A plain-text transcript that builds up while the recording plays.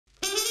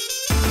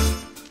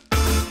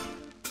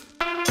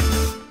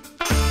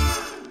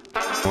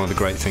One of the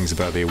great things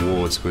about the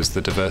awards was the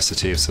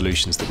diversity of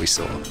solutions that we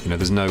saw. You know,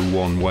 there's no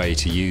one way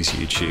to use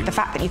YouTube. The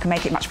fact that you can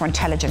make it much more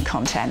intelligent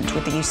content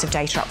with the use of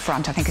data up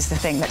front, I think, is the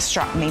thing that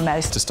struck me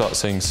most. To start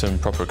seeing some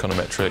proper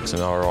econometrics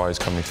and ROIs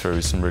coming through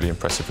with some really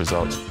impressive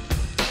results.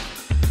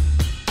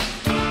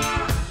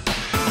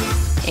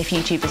 If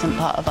YouTube isn't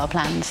part of our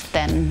plans,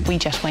 then we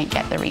just won't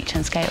get the reach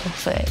and scale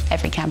for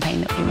every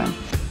campaign that we run.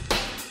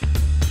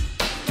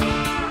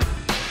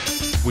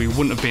 We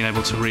wouldn't have been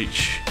able to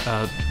reach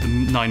the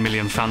 9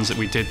 million fans that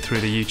we did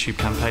through the YouTube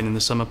campaign in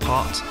the summer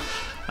part,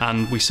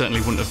 and we certainly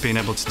wouldn't have been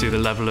able to do the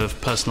level of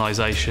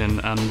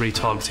personalisation and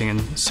retargeting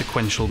and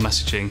sequential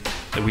messaging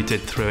that we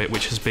did through it,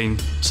 which has been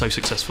so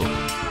successful.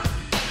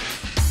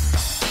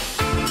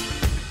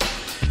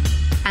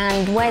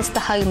 And where's the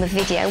home of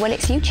video? Well,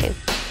 it's YouTube.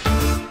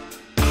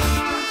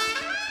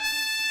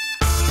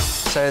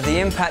 So the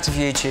impact of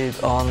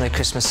YouTube on the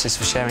Christmas is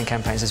for sharing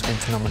campaigns has been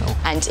phenomenal.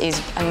 And is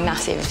a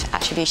massive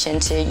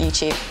attribution to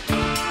YouTube.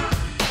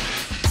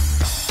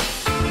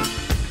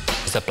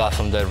 It's a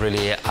platform that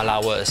really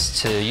allows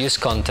us to use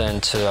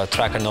content to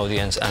attract an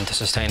audience and to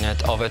sustain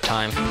it over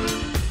time.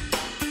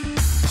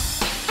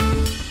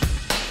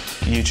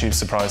 YouTube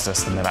surprised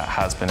us in that it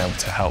has been able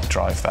to help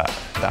drive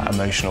that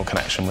emotional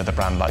connection with a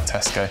brand like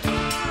Tesco.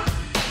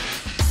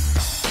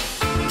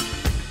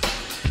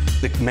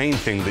 The main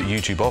thing that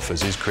YouTube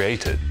offers is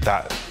created.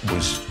 That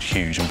was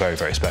huge and very,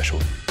 very special.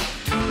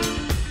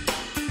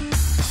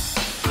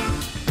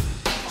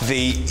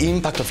 The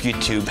impact of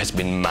YouTube has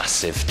been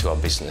massive to our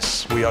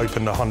business. We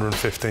opened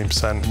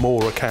 115%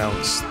 more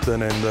accounts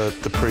than in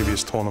the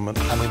previous tournament.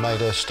 And we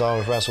made a star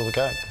of Razzle the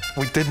Goat.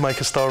 We did make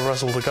a star of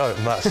Razzle the Goat,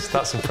 and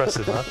that's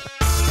impressive, man.